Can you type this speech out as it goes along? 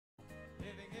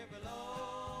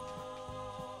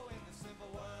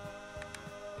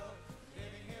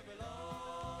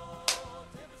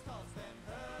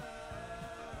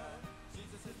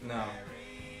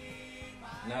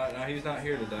No, he's not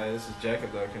here today. This is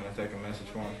Jacob, though. Can I take a message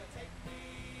for him?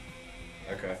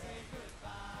 Okay.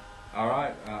 All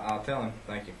right. I'll tell him.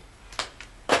 Thank you.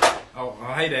 Oh,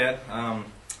 hey, Dad.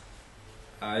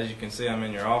 As you can see, I'm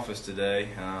in your office today.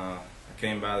 I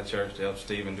came by the church to help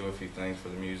Stephen do a few things for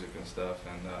the music and stuff,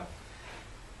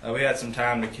 and we had some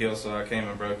time to kill, so I came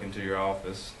and broke into your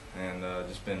office and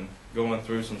just been going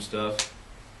through some stuff.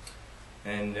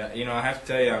 And you know, I have to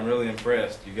tell you, I'm really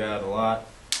impressed. You got a lot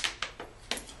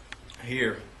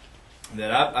here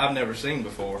that I've never seen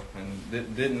before, and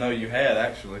didn't know you had,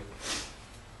 actually.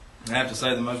 I have to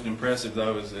say the most impressive,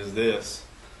 though, is this.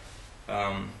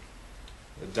 The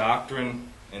Doctrine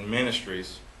and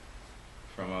Ministries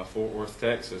from Fort Worth,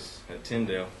 Texas, at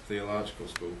Tyndale Theological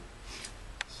School.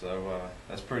 So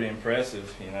that's pretty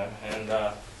impressive, you know. And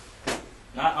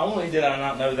not only did I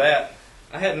not know that,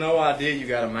 I had no idea you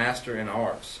got a Master in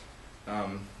Arts.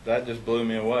 That just blew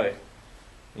me away.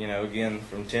 You know, again,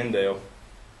 from Tyndale.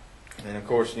 And of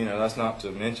course, you know, that's not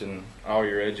to mention all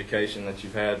your education that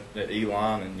you've had at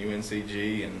Elon and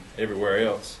UNCG and everywhere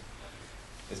else.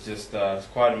 It's just it's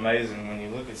quite amazing when you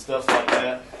look at stuff like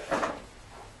that.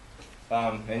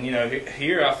 And you know,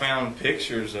 here I found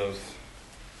pictures of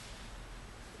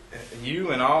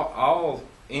you and all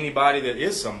anybody that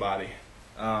is somebody.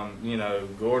 You know,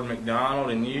 Gordon McDonald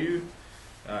and you,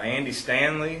 Andy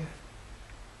Stanley.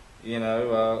 You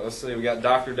know, let's see, we got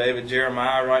Dr. David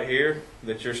Jeremiah right here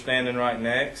that you're standing right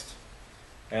next.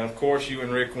 And of course you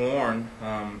and Rick Warren,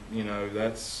 you know,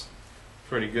 that's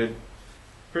pretty good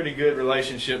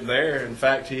relationship there. In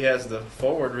fact, he has the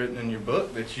foreword written in your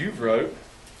book that you've wrote.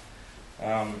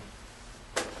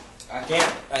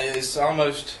 It's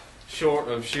almost short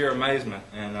of sheer amazement.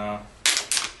 And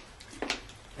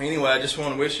anyway, I just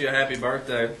want to wish you a happy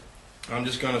birthday. I'm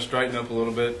just going to straighten up a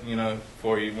little bit, you know,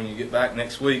 for you when you get back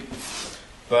next week.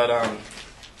 But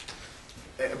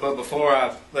before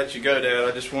I let you go, Dad,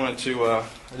 I just wanted to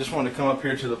come up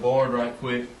here to the board right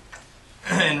quick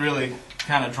and really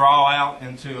kind of draw out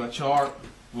into a chart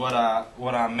what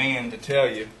I mean to tell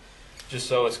you, just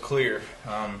so it's clear.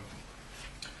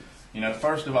 You know,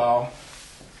 first of all,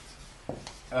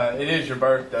 it is your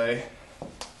birthday,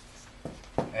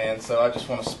 and so I just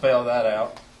want to spell that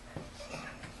out.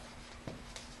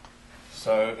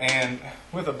 So, and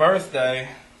with a birthday,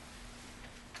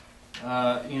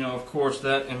 you know, of course,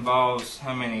 that involves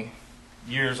how many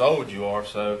years old you are.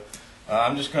 So,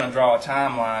 I'm just going to draw a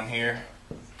timeline here.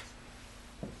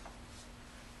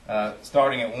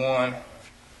 Starting at 1,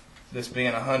 this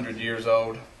being 100 years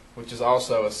old, which is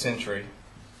also a century.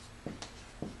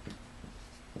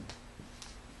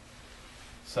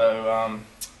 So,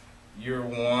 you're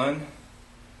 1.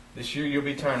 This year you'll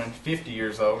be turning 50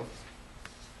 years old.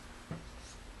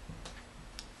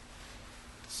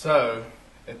 So,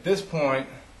 at this point,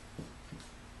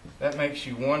 that makes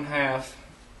you 1/2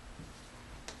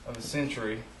 of a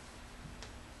century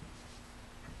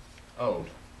old.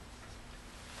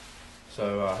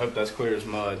 So, I hope that's clear as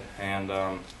mud, and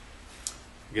I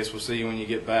guess we'll see you when you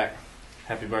get back.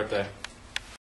 Happy birthday.